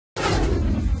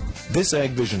This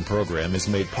AgVision program is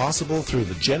made possible through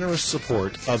the generous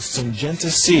support of Syngenta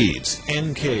Seeds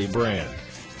NK brand.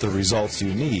 The results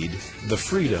you need, the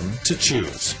freedom to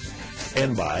choose.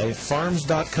 And by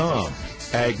Farms.com.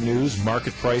 Ag news,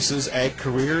 market prices, ag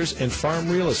careers, and farm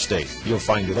real estate. You'll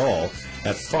find it all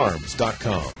at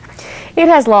Farms.com. It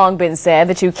has long been said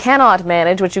that you cannot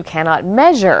manage what you cannot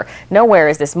measure. Nowhere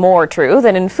is this more true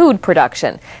than in food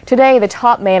production. Today, the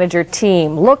Top Manager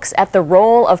team looks at the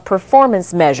role of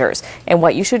performance measures and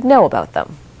what you should know about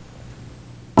them.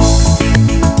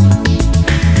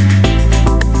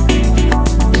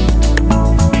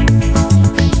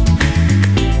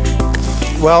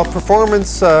 Well,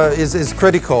 performance is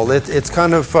critical. It's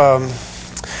kind of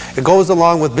it goes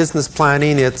along with business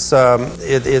planning. It's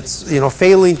you know,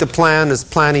 failing to plan is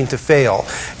planning to fail.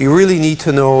 You really need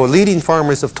to know. Leading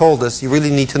farmers have told us you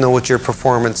really need to know what your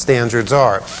performance standards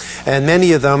are, and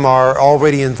many of them are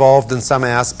already involved in some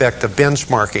aspect of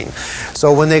benchmarking.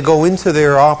 So when they go into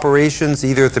their operations,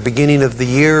 either at the beginning of the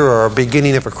year or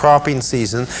beginning of a cropping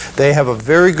season, they have a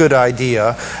very good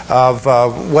idea of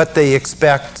what they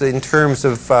expect in terms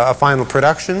of a final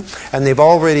production, and they've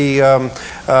already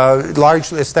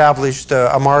largely established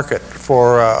a market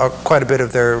for quite a bit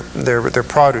of their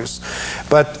produce.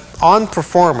 But on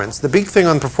performance, the big thing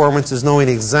on performance is knowing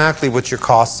exactly what your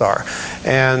costs are.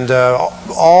 And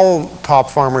all top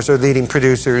farmers or leading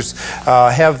producers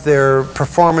have their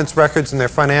performance records and their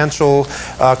financial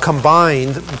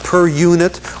combined per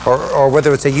unit, or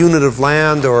whether it's a unit of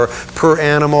land or per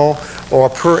animal or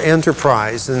per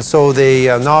enterprise. And so they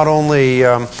not only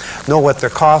know what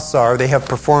their costs are, they have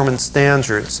performance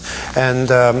standards and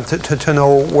to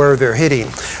know where they're hitting.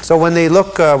 So when they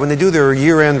look, when they do their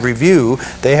year-end review,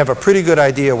 they have a pretty good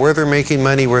idea where they're making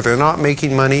money, where they're not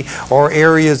making money, or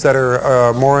areas that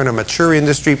are more in a mature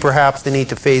industry perhaps they need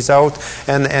to phase out,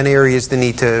 and areas they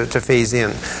need to phase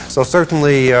in. So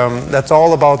certainly that's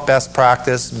all about best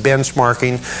practice,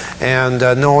 benchmarking, and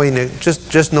knowing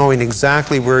just knowing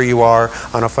exactly where you are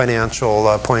on a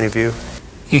financial point of view.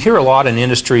 You hear a lot in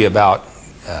industry about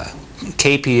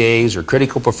KPAs or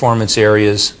critical performance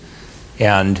areas,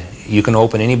 and you can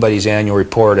open anybody's annual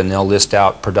report and they'll list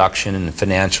out production and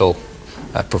financial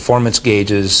performance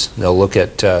gauges. They'll look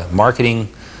at marketing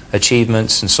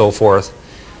achievements and so forth.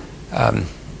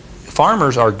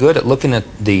 Farmers are good at looking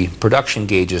at the production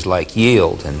gauges like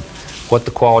yield and what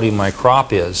the quality of my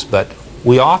crop is, but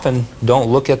we often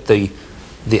don't look at the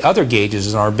other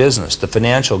gauges in our business, the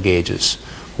financial gauges.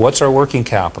 What's our working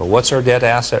capital? What's our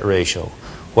debt-asset ratio?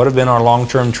 What have been our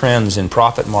long-term trends in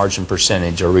profit margin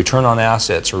percentage, or return on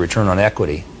assets, or return on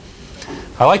equity?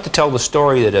 I like to tell the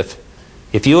story that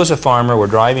if you as a farmer were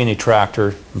driving a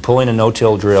tractor and pulling a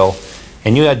no-till drill,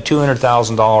 and you had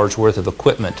 $200,000 worth of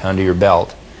equipment under your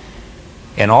belt,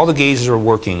 and all the gauges were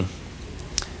working,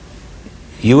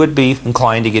 you would be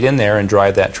inclined to get in there and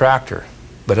drive that tractor.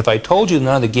 But if I told you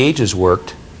none of the gauges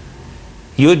worked,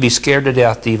 you would be scared to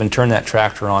death to even turn that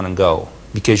tractor on and go,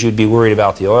 because you'd be worried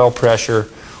about the oil pressure,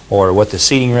 or what the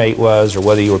seeding rate was, or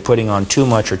whether you were putting on too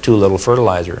much or too little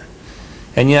fertilizer.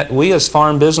 And yet we as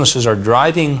farm businesses are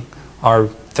driving our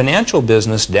financial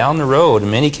business down the road,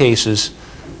 in many cases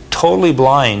totally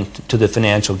blind to the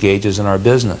financial gauges in our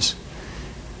business.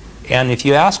 And if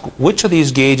you ask which of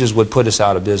these gauges would put us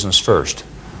out of business first,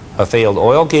 a failed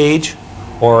oil gauge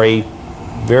or a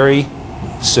very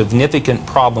significant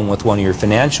problem with one of your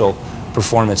financial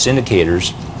performance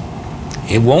indicators,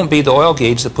 it won't be the oil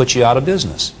gauge that puts you out of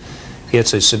business.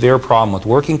 It's a severe problem with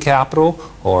working capital,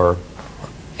 or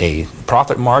a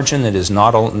profit margin that is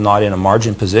not in a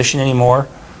margin position anymore,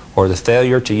 or the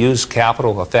failure to use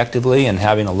capital effectively and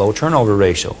having a low turnover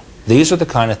ratio. These are the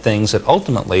kind of things that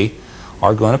ultimately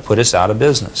are going to put us out of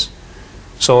business.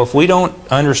 So if we don't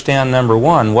understand, number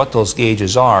one, what those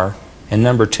gauges are, and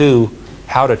number two,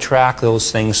 how to track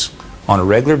those things on a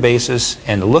regular basis,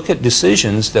 and to look at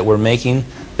decisions that we're making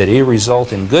that either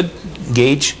result in good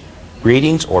gauge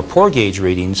readings or poor gauge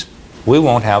readings, we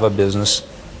won't have a business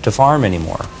to farm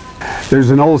anymore. There's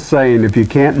an old saying, if you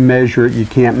can't measure it, you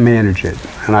can't manage it,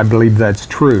 and I believe that's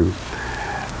true.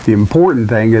 The important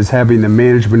thing is having the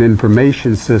management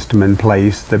information system in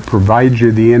place that provides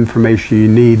you the information you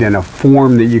need in a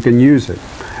form that you can use it,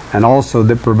 and also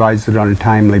that provides it on a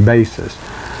timely basis.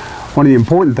 One of the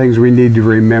important things we need to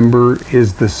remember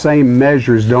is the same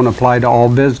measures don't apply to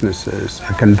all businesses.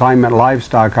 A confinement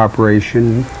livestock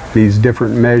operation needs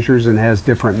different measures and has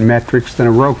different metrics than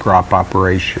a row crop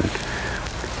operation.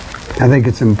 I think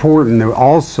it's important that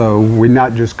also we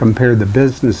not just compare the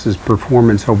business's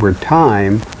performance over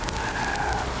time,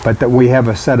 but that we have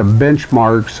a set of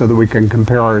benchmarks so that we can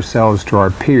compare ourselves to our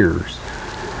peers.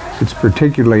 it's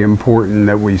particularly important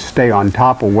that we stay on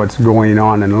top of what's going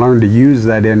on and learn to use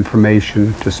that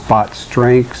information to spot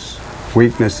strengths,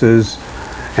 weaknesses,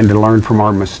 and to learn from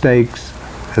our mistakes,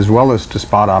 as well as to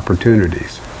spot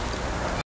opportunities.